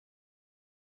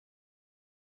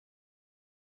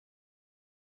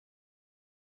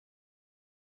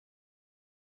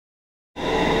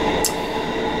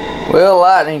Well,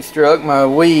 lightning struck my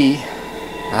Wii.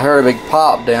 I heard a big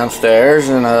pop downstairs,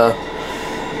 and the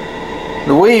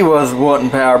Wii was wanting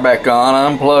power back on. I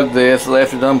unplugged this,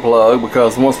 left it unplugged,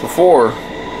 because once before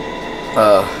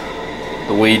the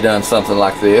Wii done something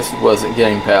like this. It wasn't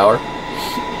getting power.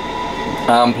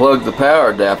 I unplugged the power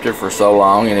adapter for so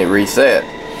long and it reset.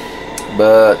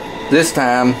 But this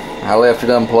time I left it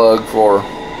unplugged for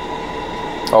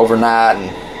overnight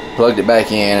and plugged it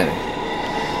back in, and it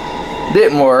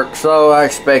didn't work. So I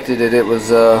expected that it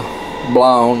was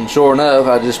blown. Sure enough,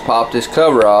 I just popped this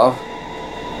cover off.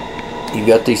 You've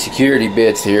got these security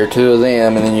bits here, 2 of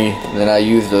them, and then I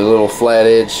used a little flat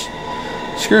edge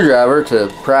screwdriver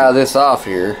to pry this off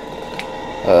here,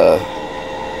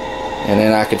 and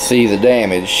then I could see the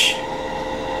damage.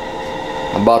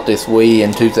 I bought this Wii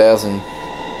in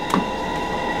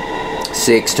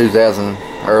 2006,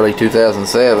 early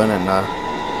 2007, and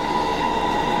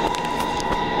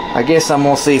I guess I'm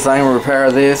gonna see if I can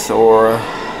repair this or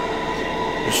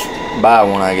just buy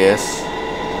one, I guess.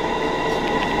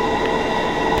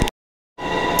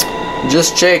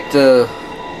 Just checked with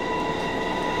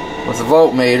the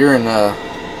voltmeter, and of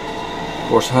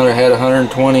course Hunter had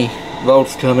 120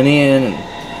 volts coming in, and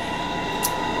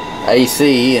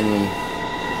AC and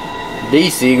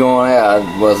DC going out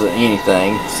wasn't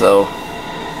anything. So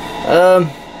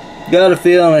got a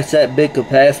feeling it's that big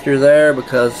capacitor there,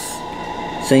 because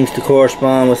it seems to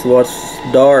correspond with what's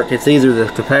dark. It's either the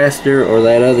capacitor or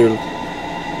that other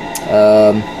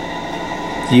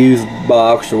fuse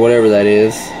box or whatever that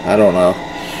is. I don't know,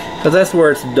 because that's where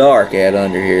it's dark at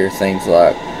under here, it seems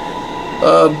like.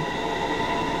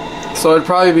 So it'd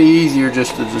probably be easier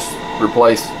just to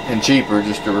replace, and cheaper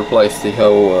just to replace the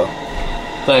whole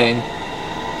thing.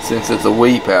 Since it's a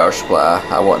Wii power supply,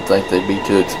 I wouldn't think they'd be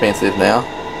too expensive now.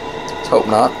 Let's hope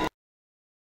not.